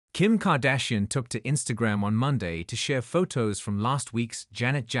Kim Kardashian took to Instagram on Monday to share photos from last week's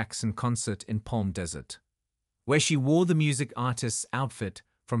Janet Jackson concert in Palm Desert, where she wore the music artist's outfit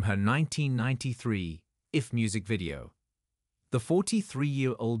from her 1993 If music video. The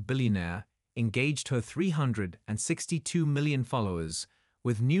 43-year-old billionaire engaged her 362 million followers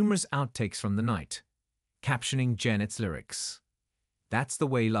with numerous outtakes from the night, captioning Janet's lyrics, "That's the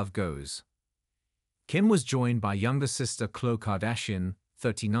way love goes." Kim was joined by younger sister Khloe Kardashian,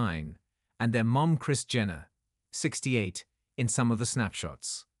 39, and their mom Kris Jenner, 68, in some of the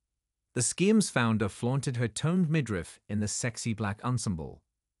snapshots. The Skims founder flaunted her toned midriff in the sexy black ensemble,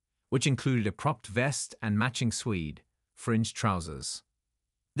 which included a cropped vest and matching suede, fringed trousers.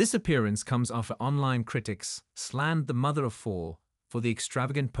 This appearance comes after online critics slammed the mother of four for the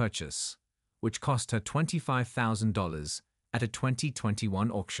extravagant purchase, which cost her $25,000 at a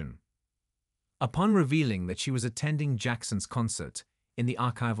 2021 auction. Upon revealing that she was attending Jackson's concert in the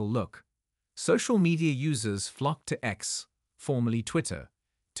archival look, social media users flocked to X, formerly Twitter,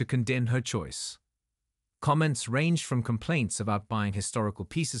 to condemn her choice. Comments ranged from complaints about buying historical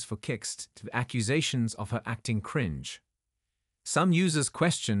pieces for kicks to accusations of her acting cringe. Some users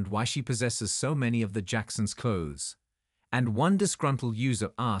questioned why she possesses so many of the Jacksons' clothes, and one disgruntled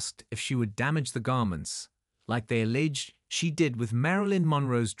user asked if she would damage the garments, like they alleged she did with Marilyn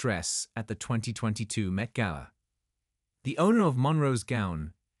Monroe's dress at the 2022 Met Gala. The owner of Monroe's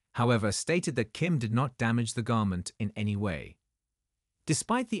gown, however, stated that Kim did not damage the garment in any way.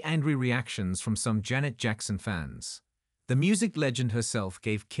 Despite the angry reactions from some Janet Jackson fans, the music legend herself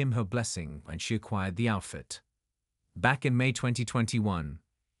gave Kim her blessing when she acquired the outfit. Back in May 2021,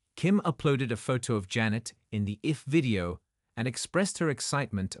 Kim uploaded a photo of Janet in the If video and expressed her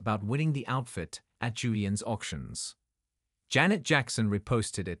excitement about winning the outfit at Julian's auctions. Janet Jackson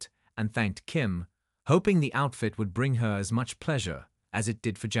reposted it and thanked Kim, hoping the outfit would bring her as much pleasure as it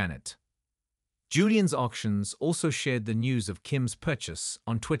did for Janet. Julian's Auctions also shared the news of Kim's purchase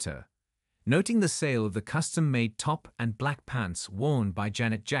on Twitter, noting the sale of the custom-made top and black pants worn by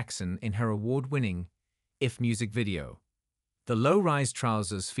Janet Jackson in her award-winning If music video. The low-rise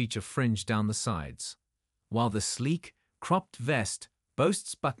trousers feature fringe down the sides, while the sleek, cropped vest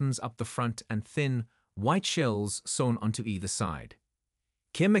boasts buttons up the front and thin, white shells sewn onto either side.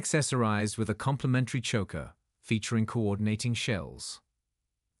 Kim accessorized with a complimentary choker featuring coordinating shells.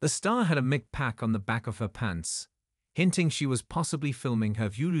 The star had a mic pack on the back of her pants, hinting she was possibly filming her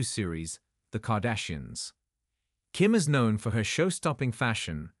Hulu series, The Kardashians. Kim is known for her show-stopping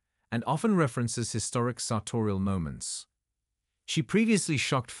fashion and often references historic sartorial moments. She previously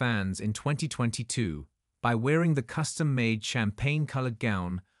shocked fans in 2022 by wearing the custom-made champagne-colored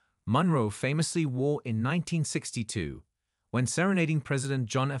gown Monroe famously wore in 1962 when serenading President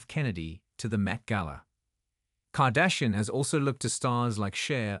John F. Kennedy to the Met Gala. Kardashian has also looked to stars like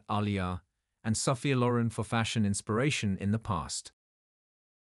Cher, Alia, and Sophia Loren for fashion inspiration in the past.